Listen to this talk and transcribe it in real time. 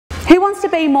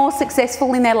wants to be more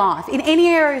successful in their life, in any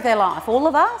area of their life? All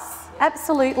of us?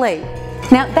 Absolutely.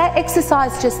 Now that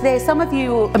exercise just there, some of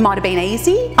you, it might have been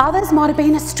easy, others might have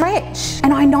been a stretch,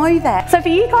 and I know that. So for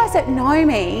you guys that know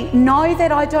me, know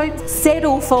that I don't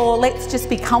settle for let's just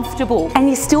be comfortable, and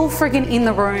you're still friggin' in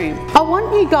the room. I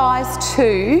want you guys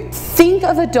to think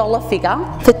of a dollar figure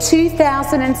for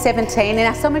 2017.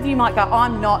 Now some of you might go,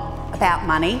 I'm not about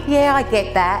money. Yeah, I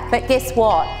get that, but guess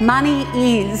what? Money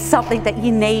is something that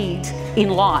you need in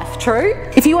life, true?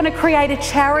 If you want to create a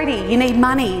charity, you need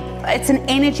money. It's an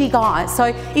energy, guys.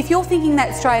 So if you're thinking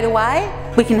that straight away,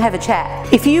 we can have a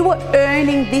chat. If you were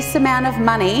earning this amount of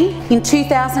money in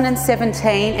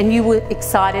 2017 and you were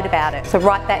excited about it, so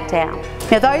write that down.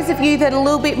 Now those of you that are a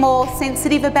little bit more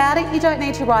sensitive about it, you don't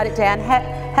need to write it down.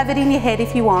 Have it in your head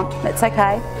if you want, that's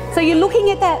okay. So you're looking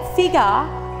at that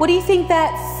figure. What do you think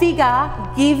that figure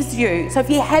gives you? So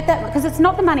if you had that, because it's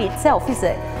not the money itself, is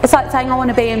it? It's like saying I want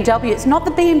a BMW. It's not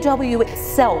the BMW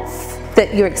itself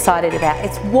that you're excited about.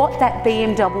 It's what that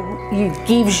BMW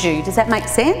gives you. Does that make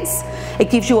sense? It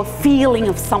gives you a feeling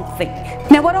of something.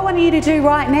 Now what I want you to do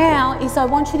right now is I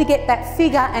want you to get that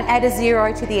figure and add a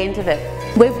 0 to the end of it.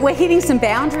 We're hitting some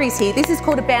boundaries here. This is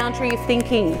called a boundary of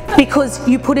thinking, because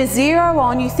you put a 0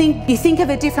 on, you think of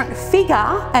a different figure,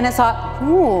 and it's like,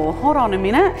 oh, hold on a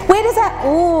minute. Where does that,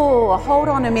 oh, hold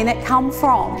on a minute, come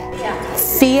from? Yeah.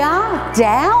 Fear,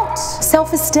 doubt,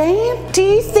 self-esteem? Do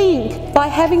you think by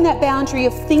having that boundary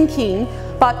of thinking,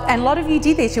 and a lot of you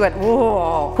did this, you went,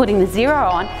 oh, putting the 0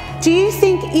 on. Do you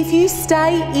think if you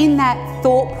stay in that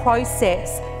thought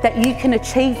process that you can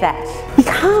achieve that? You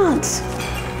can't.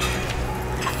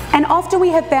 And often we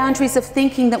have boundaries of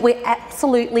thinking that we're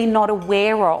absolutely not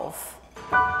aware of.